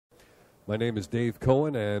My name is Dave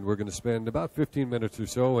Cohen, and we're going to spend about 15 minutes or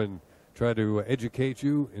so and try to educate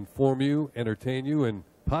you, inform you, entertain you, and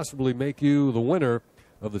possibly make you the winner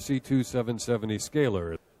of the C2770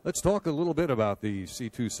 scaler. Let's talk a little bit about the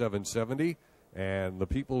C2770 and the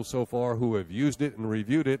people so far who have used it and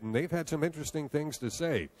reviewed it, and they've had some interesting things to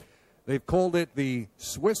say. They've called it the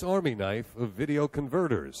Swiss Army knife of video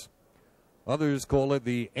converters. Others call it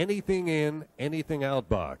the anything in, anything out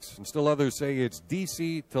box. And still others say it's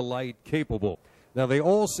DC to light capable. Now, they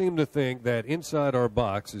all seem to think that inside our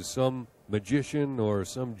box is some magician or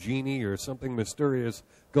some genie or something mysterious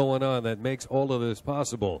going on that makes all of this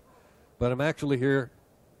possible. But I'm actually here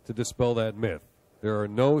to dispel that myth. There are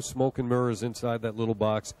no smoke and mirrors inside that little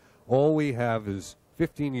box. All we have is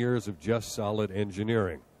 15 years of just solid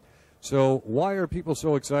engineering. So why are people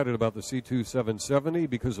so excited about the C2770?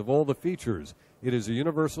 Because of all the features. It is a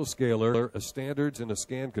universal scaler, a standards and a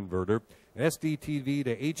scan converter, an SDTV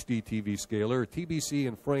to HDTV scaler, a TBC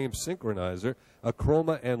and frame synchronizer, a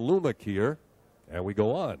chroma and luma keyer, and we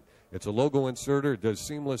go on. It's a logo inserter, it does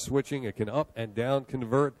seamless switching, it can up and down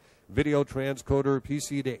convert, video transcoder,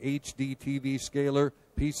 PC to HDTV scaler,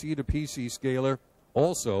 PC to PC scaler,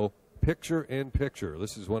 also picture-in-picture.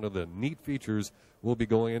 This is one of the neat features we'll be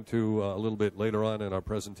going into a little bit later on in our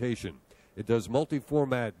presentation. It does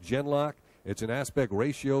multi-format Genlock. It's an aspect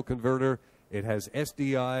ratio converter. It has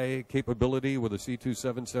SDI capability with a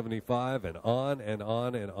C2775, and on and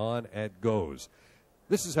on and on it goes.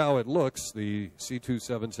 This is how it looks, the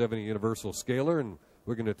C2770 Universal Scaler, and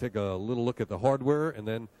we're going to take a little look at the hardware, and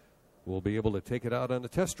then we'll be able to take it out on a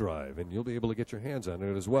test drive, and you'll be able to get your hands on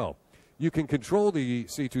it as well. You can control the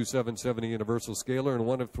C2770 Universal Scaler in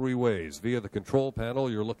one of three ways: via the control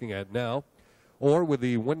panel you're looking at now, or with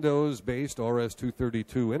the Windows-based RS-232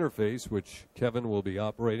 interface, which Kevin will be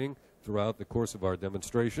operating throughout the course of our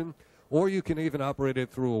demonstration, or you can even operate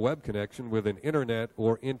it through a web connection with an internet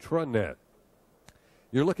or intranet.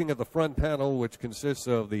 You're looking at the front panel, which consists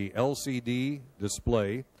of the LCD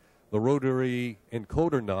display, the rotary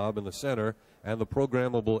encoder knob in the center, and the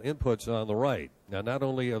programmable inputs on the right. Now, not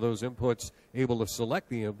only are those inputs able to select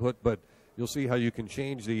the input, but you'll see how you can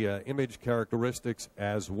change the image characteristics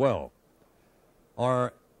as well.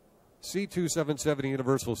 Our C2770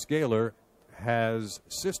 Universal Scaler has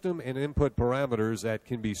system and input parameters that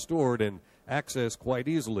can be stored and accessed quite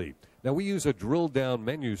easily. Now, we use a drill-down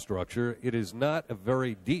menu structure. It is not a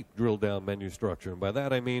very deep drill-down menu structure, and by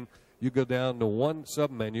that I mean you go down to one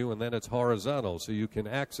sub-menu, and then it's horizontal, so you can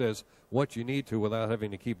access what you need to without having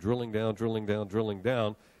to keep drilling down, drilling down, drilling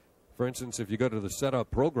down. For instance, if you go to the setup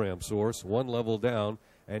program source, one level down,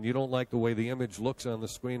 and you don't like the way the image looks on the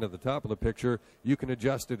screen at the top of the picture, you can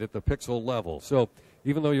adjust it at the pixel level. So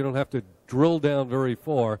even though you don't have to drill down very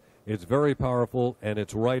far, it's very powerful, and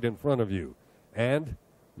it's right in front of you. And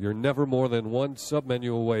you're never more than one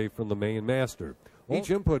sub-menu away from the main master. Each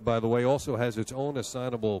input, by the way, also has its own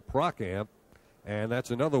assignable proc amp, and that's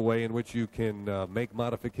another way in which you can make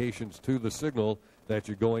modifications to the signal that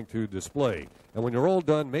you're going to display. And when you're all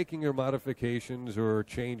done making your modifications or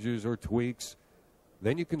changes or tweaks,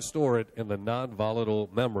 then you can store it in the non-volatile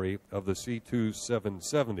memory of the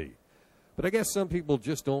C2770. But I guess some people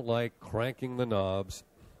just don't like cranking the knobs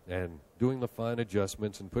and doing the fine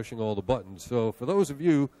adjustments and pushing all the buttons. So for those of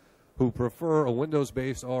you who prefer a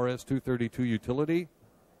Windows-based RS-232 utility,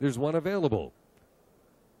 there's one available.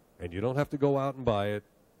 And you don't have to go out and buy it.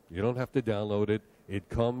 You don't have to download it. It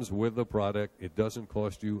comes with the product. It doesn't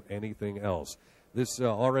cost you anything else. This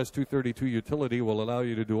RS-232 utility will allow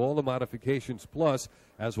you to do all the modifications, plus,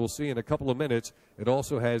 as we'll see in a couple of minutes, it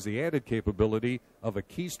also has the added capability of a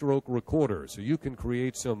keystroke recorder. So you can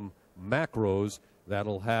create some macros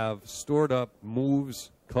that'll have stored up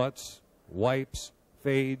moves, cuts, wipes,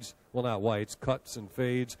 fades, well, not whites, cuts and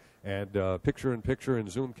fades, and picture-in-picture and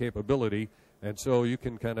zoom capability. And so you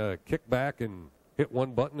can kind of kick back and hit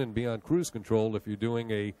one button and be on cruise control if you're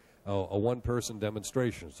doing a one-person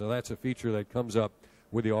demonstration. So that's a feature that comes up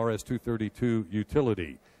with the RS-232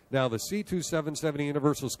 utility. Now, the C2770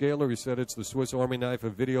 Universal Scaler, we said it's the Swiss Army knife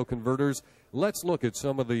of video converters. Let's look at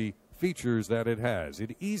some of the features that it has.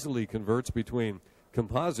 It easily converts between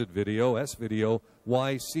composite video, S-video,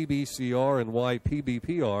 YCBCR, and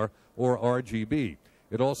YPBPR, or RGB.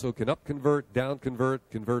 It also can up-convert, down-convert,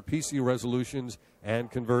 convert PC resolutions, and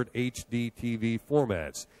convert HD TV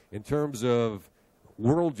formats. In terms of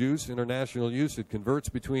world use, international use, it converts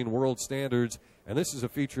between world standards, and this is a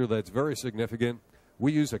feature that's very significant.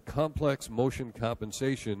 We use a complex motion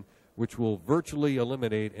compensation, which will virtually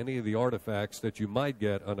eliminate any of the artifacts that you might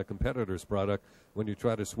get on a competitor's product when you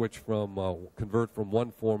try to switch from, convert from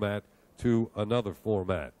one format to another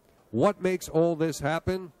format. What makes all this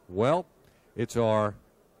happen? Well, It's our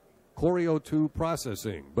Choreo 2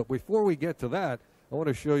 processing. But before we get to that, I want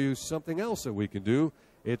to show you something else that we can do.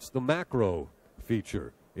 It's the macro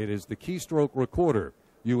feature. It is the keystroke recorder.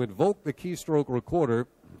 You invoke the keystroke recorder,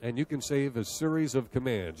 and you can save a series of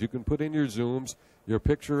commands. You can put in your zooms, your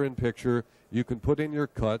picture-in-picture. You can put in your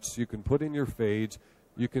cuts. You can put in your fades.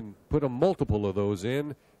 You can put a multiple of those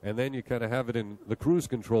in, and then you kind of have it in the cruise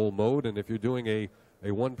control mode. And if you're doing a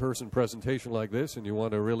one-person presentation like this and you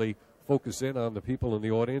want to really focus in on the people in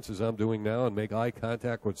the audience, as I'm doing now, and make eye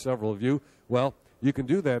contact with several of you, well, you can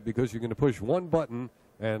do that because you're going to push one button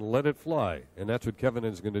and let it fly. And that's what Kevin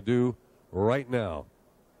is going to do right now.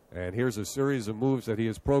 And here's a series of moves that he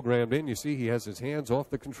has programmed in. You see he has his hands off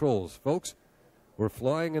the controls. Folks, we're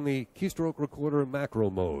flying in the keystroke recorder macro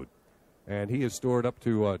mode. And he has stored up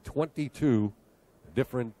to 22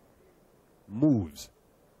 different moves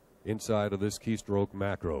inside of this keystroke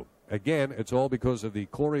macro. Again, it's all because of the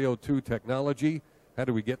Choreo 2 technology. How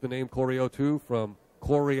do we get the name Choreo 2? From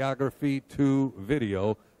choreography to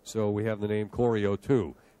video, so we have the name Choreo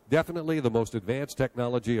 2. Definitely the most advanced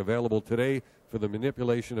technology available today for the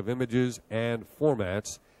manipulation of images and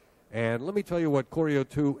formats. And let me tell you what Choreo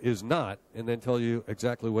 2 is not, and then tell you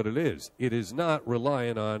exactly what it is. It is not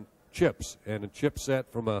reliant on chips and a chipset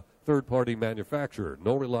from a third-party manufacturer.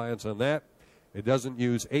 No reliance on that. It doesn't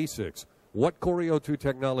use ASICs. What Choreo 2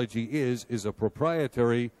 technology is a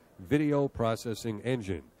proprietary video processing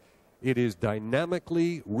engine. It is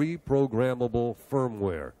dynamically reprogrammable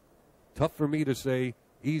firmware. Tough for me to say,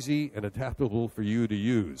 easy and adaptable for you to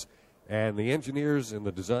use. And the engineers and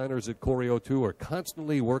the designers at Choreo 2 are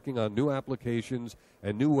constantly working on new applications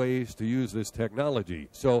and new ways to use this technology.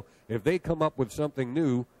 So if they come up with something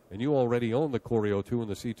new, and you already own the Choreo 2 and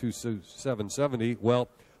the C2770, well,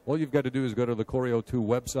 all you've got to do is go to the Choreo 2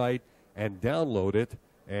 website and download it,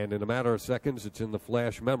 and in a matter of seconds, it's in the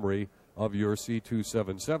flash memory of your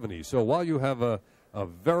C2770. So while you have a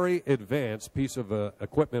very advanced piece of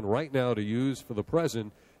equipment right now to use for the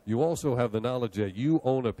present, you also have the knowledge that you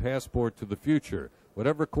own a passport to the future.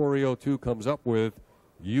 Whatever Choreo 2 comes up with,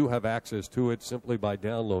 you have access to it simply by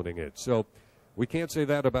downloading it. So we can't say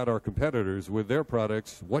that about our competitors. With their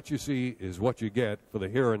products, what you see is what you get for the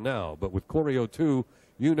here and now. But with Choreo 2,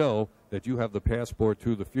 you know that you have the passport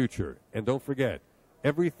to the future. And don't forget,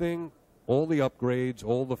 everything, all the upgrades,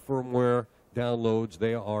 all the firmware downloads,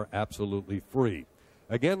 they are absolutely free.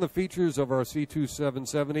 Again, the features of our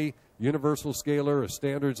C2770, universal scaler, a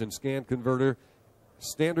standards and scan converter,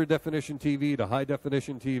 standard definition TV to high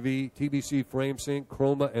definition TV, TBC frame sync,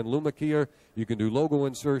 chroma and luma keyer. You can do logo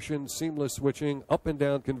insertion, seamless switching, up and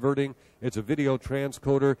down converting. It's a video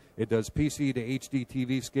transcoder. It does PC to HD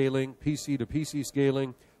TV scaling, PC to PC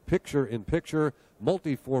scaling, picture in picture,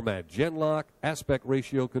 multi-format Genlock, aspect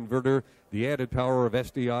ratio converter, the added power of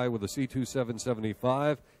SDI with the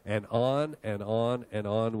C2775, and on and on and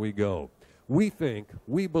on we go. We think,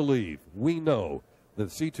 we believe, we know the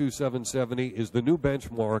C2770 is the new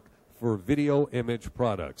benchmark for video image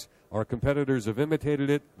products. Our competitors have imitated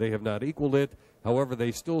it. They have not equaled it. However,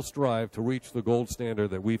 they still strive to reach the gold standard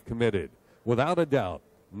that we've committed. Without a doubt,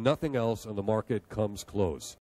 nothing else on the market comes close.